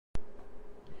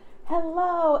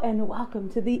Hello and welcome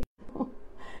to the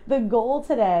goal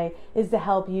today is to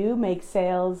help you make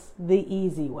sales the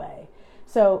easy way.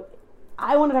 So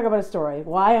I want to talk about a story,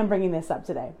 why I'm bringing this up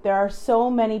today. There are so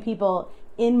many people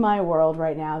in my world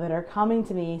right now that are coming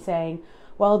to me saying,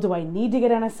 well, do I need to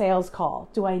get on a sales call?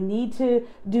 Do I need to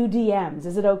do DMs?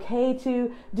 Is it okay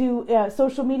to do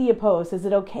social media posts? Is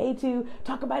it okay to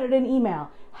talk about it in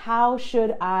email? How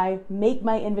should I make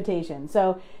my invitation?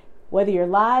 So whether you're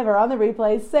live or on the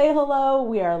replay, say hello.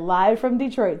 We are live from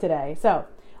Detroit today. So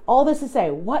all this to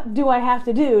say, what do I have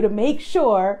to do to make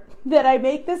sure that I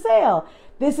make the sale?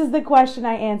 This is the question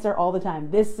I answer all the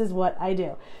time. This is what I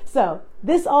do. So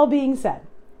this all being said,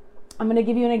 I'm going to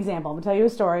give you an example. I'm going to tell you a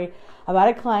story about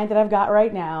a client that I've got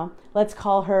right now. Let's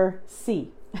call her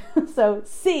C. So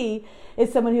C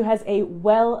is someone who has a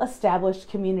well-established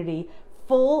community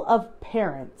full of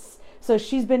parents. So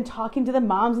she's been talking to the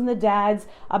moms and the dads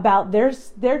about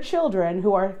their children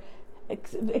who are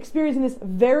experiencing this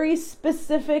very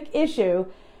specific issue.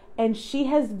 And she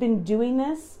has been doing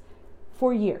this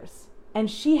for years.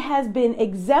 And she has been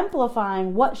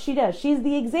exemplifying what she does. She's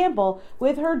the example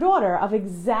with her daughter of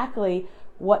exactly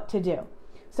what to do.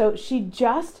 So she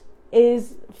just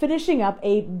is finishing up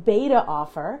a beta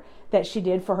offer that she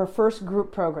did for her first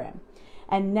group program.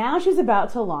 And now she's about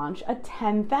to launch a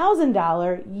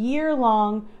 $10,000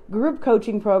 year-long group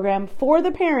coaching program for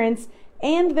the parents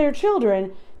and their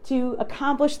children to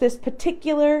accomplish this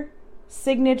particular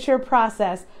signature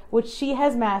process, which she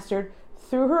has mastered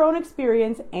through her own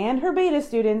experience and her beta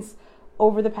students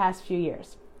over the past few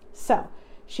years. So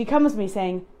she comes to me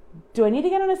saying, do I need to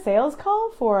get on a sales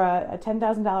call for a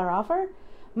 $10,000 offer?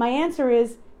 My answer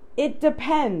is, it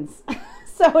depends.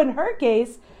 So in her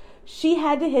case, she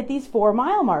had to hit these 4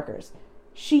 mile markers.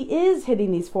 She is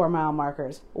hitting these 4 mile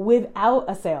markers without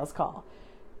a sales call.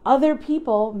 Other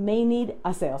people may need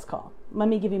a sales call. Let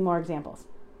me give you more examples.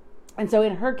 And so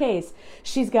in her case,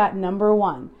 she's got number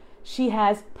 1. She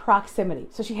has proximity.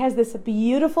 So she has this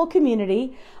beautiful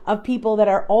community of people that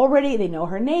are already, they know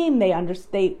her name, they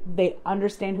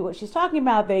understand what she's talking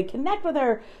about, they connect with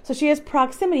her. So she has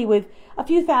proximity with a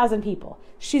few thousand people.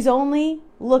 She's only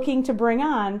looking to bring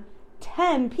on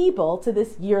 10 people to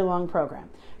this year-long program.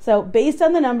 So based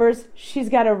on the numbers, she's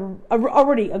got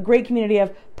already a great community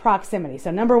of proximity. So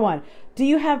number 1, do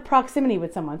you have proximity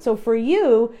with someone? So for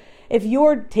you, if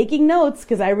you're taking notes,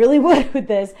 because I really would with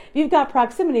this, if you've got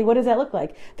proximity, what does that look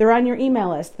like? They're on your email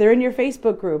list. They're in your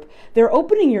Facebook group. They're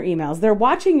opening your emails. They're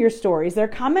watching your stories. They're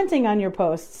commenting on your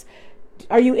posts.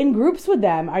 Are you in groups with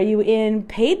them? Are you in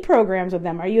paid programs with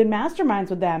them? Are you in masterminds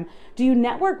with them? Do you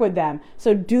network with them?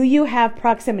 So do you have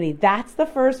proximity? That's the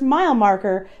first mile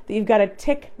marker that you've got to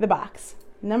tick the box.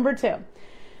 Number 2,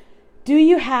 do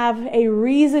you have a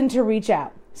reason to reach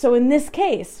out? So in this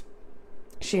case,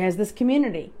 she has this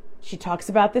community. She talks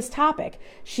about this topic.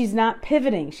 She's not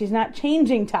pivoting. She's not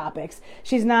changing topics.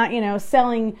 She's not,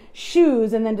 selling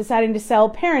shoes and then deciding to sell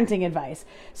parenting advice.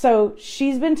 So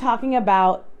she's been talking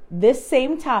about this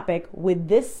same topic with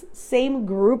this same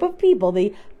group of people,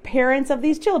 the parents of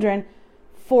these children,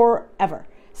 forever.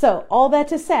 So all that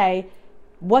to say,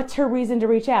 what's her reason to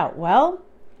reach out? Well,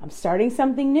 I'm starting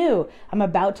something new. I'm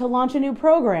about to launch a new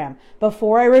program.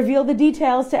 Before I reveal the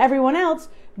details to everyone else,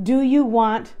 do you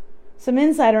want some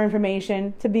insider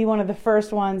information to be one of the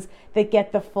first ones that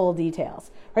get the full details?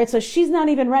 Right? So she's not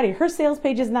even ready. Her sales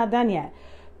page is not done yet.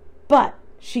 But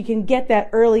she can get that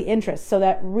early interest. So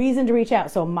that reason to reach out.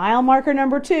 So mile marker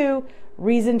number 2,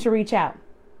 reason to reach out.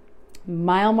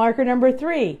 Mile marker number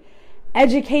 3,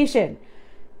 education.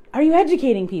 Are you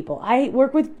educating people? I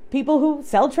work with people who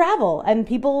sell travel, and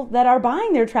people that are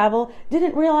buying their travel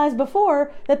didn't realize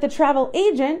before that the travel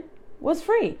agent was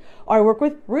free. Or I work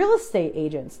with real estate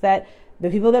agents that the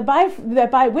people that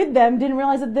buy with them didn't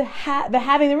realize that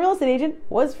having the real estate agent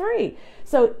was free.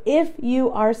 So if you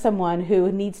are someone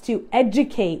who needs to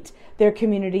educate their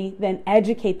community, then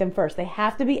educate them first. They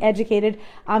have to be educated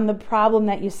on the problem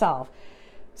that you solve.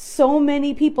 So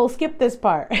many people skip this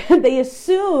part. They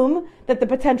assume that the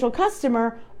potential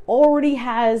customer already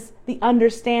has the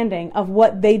understanding of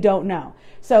what they don't know.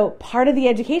 So part of the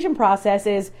education process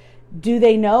is, do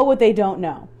they know what they don't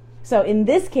know? So in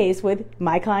this case with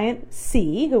my client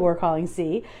C, who we're calling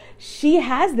C, she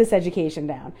has this education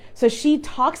down. So she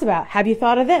talks about, have you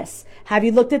thought of this? Have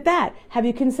you looked at that? Have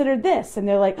you considered this? And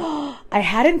they're like, oh, I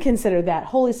hadn't considered that.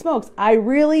 Holy smokes, I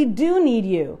really do need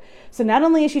you. So not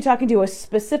only is she talking to a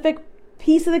specific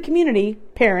piece of the community,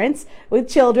 parents with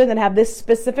children that have this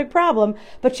specific problem,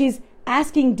 but she's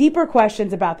asking deeper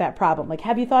questions about that problem. Like,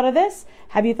 have you thought of this?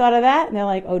 Have you thought of that? And they're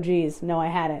like, oh geez, no, I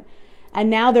hadn't. And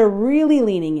now they're really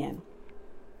leaning in.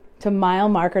 to mile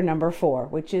marker number 4,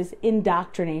 which is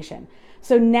indoctrination.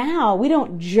 So now we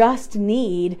don't just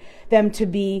need them to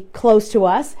be close to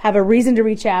us, have a reason to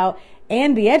reach out,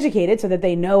 and be educated so that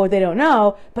they know what they don't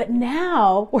know, but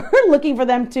now we're looking for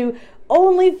them to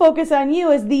only focus on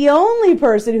you as the only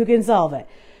person who can solve it.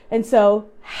 And so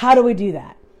how do we do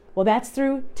that? Well, that's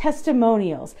through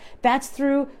testimonials. That's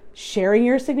through sharing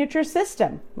your signature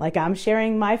system. Like I'm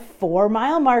sharing my 4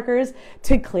 mile markers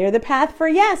to clear the path for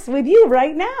yes with you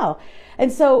right now.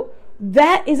 And so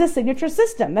that is a signature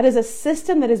system. That is a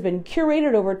system that has been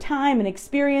curated over time and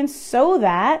experience so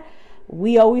that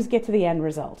we always get to the end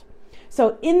result.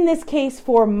 So in this case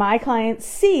for my client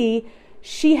C,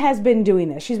 she has been doing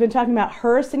this. She's been talking about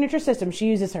her signature system. She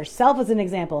uses herself as an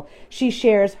example. She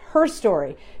shares her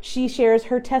story. She shares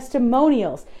her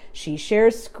testimonials. She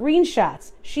shares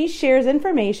screenshots. She shares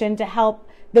information to help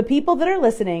the people that are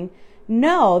listening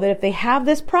know that if they have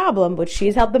this problem, which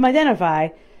she's helped them identify,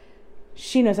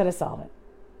 she knows how to solve it.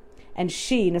 And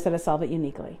she knows how to solve it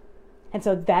uniquely. And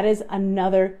so that is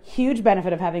another huge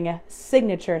benefit of having a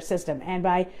signature system and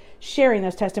by sharing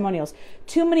those testimonials.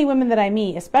 Too many women that I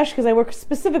meet, especially because I work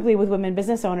specifically with women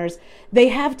business owners, they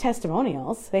have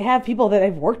testimonials. They have people that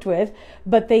they've worked with,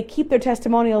 but they keep their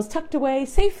testimonials tucked away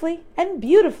safely and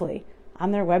beautifully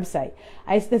on their website.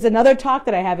 There's another talk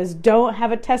that I have is don't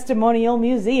have a testimonial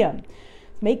museum.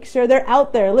 Make sure they're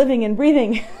out there living and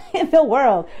breathing in the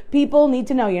world. People need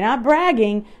to know you're not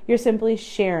bragging, you're simply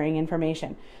sharing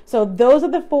information. So those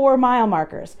are the 4 mile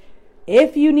markers.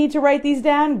 If you need to write these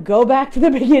down, go back to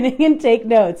the beginning and take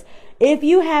notes. If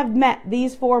you have met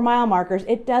these 4 mile markers,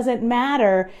 it doesn't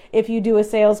matter if you do a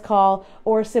sales call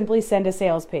or simply send a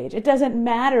sales page. It doesn't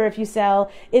matter if you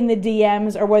sell in the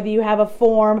DMs or whether you have a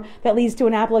form that leads to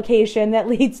an application that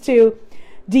leads to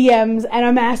DMs and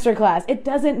a masterclass. It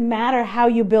doesn't matter how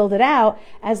you build it out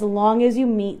as long as you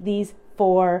meet these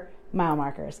 4 mile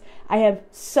markers. I have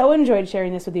so enjoyed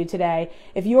sharing this with you today.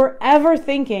 If you're ever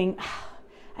thinking,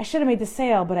 I should have made the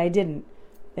sale, but I didn't,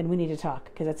 then we need to talk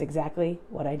because that's exactly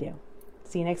what I do.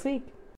 See you next week.